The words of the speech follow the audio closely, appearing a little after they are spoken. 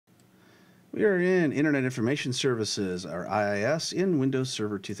We are in Internet Information Services, or IIS, in Windows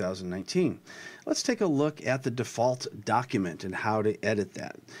Server 2019. Let's take a look at the default document and how to edit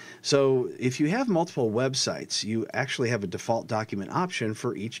that. So if you have multiple websites, you actually have a default document option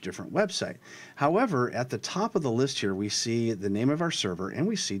for each different website. However, at the top of the list here, we see the name of our server and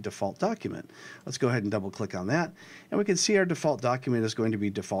we see default document. Let's go ahead and double click on that. And we can see our default document is going to be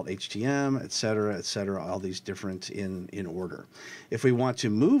default HTML, etc., all these different in order. If we want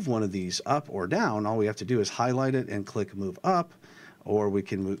to move one of these up or down, all we have to do is highlight it and click move up, or we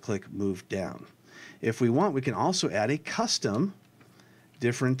can click move down. If we want, we can also add a custom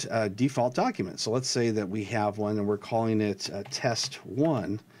different default document. So let's say that we have one and we're calling it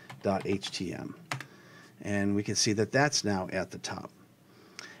test1.htm, and we can see that that's now at the top.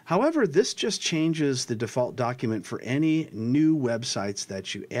 However, this just changes the default document for any new websites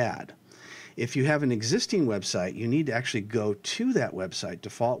that you add. If you have an existing website, you need to actually go to that website,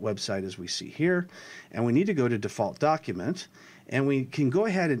 default website as we see here, and we need to go to default document, and we can go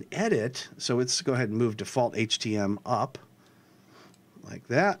ahead and edit. So let's go ahead and move default HTML up like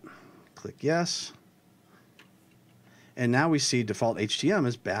that. Click yes. And now we see default HTML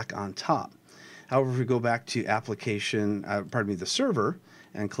is back on top. However, if we go back to application, the server,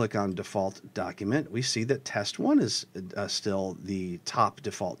 and click on default document, we see that test1 is still the top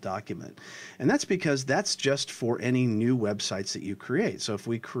default document. And that's because that's just for any new websites that you create. So if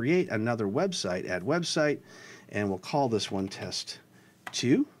we create another website, add website, and we'll call this one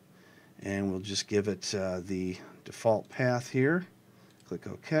test2, and we'll just give it the default path here. Click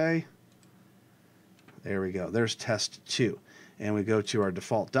OK. There we go. There's test2. And we go to our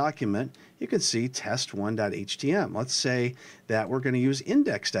default document, you can see test1.htm. Let's say that we're going to use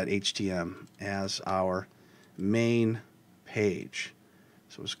index.htm as our main page.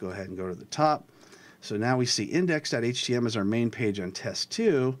 So let's go ahead and go to the top. So now we see index.htm as our main page on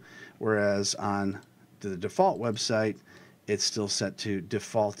test2, whereas on the default website, it's still set to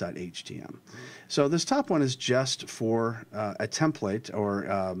default.htm. So this top one is just for a template or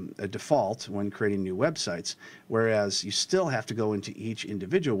a default when creating new websites, whereas you still have to go into each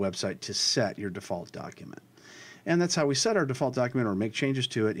individual website to set your default document. And that's how we set our default document or make changes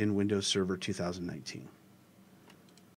to it in Windows Server 2019.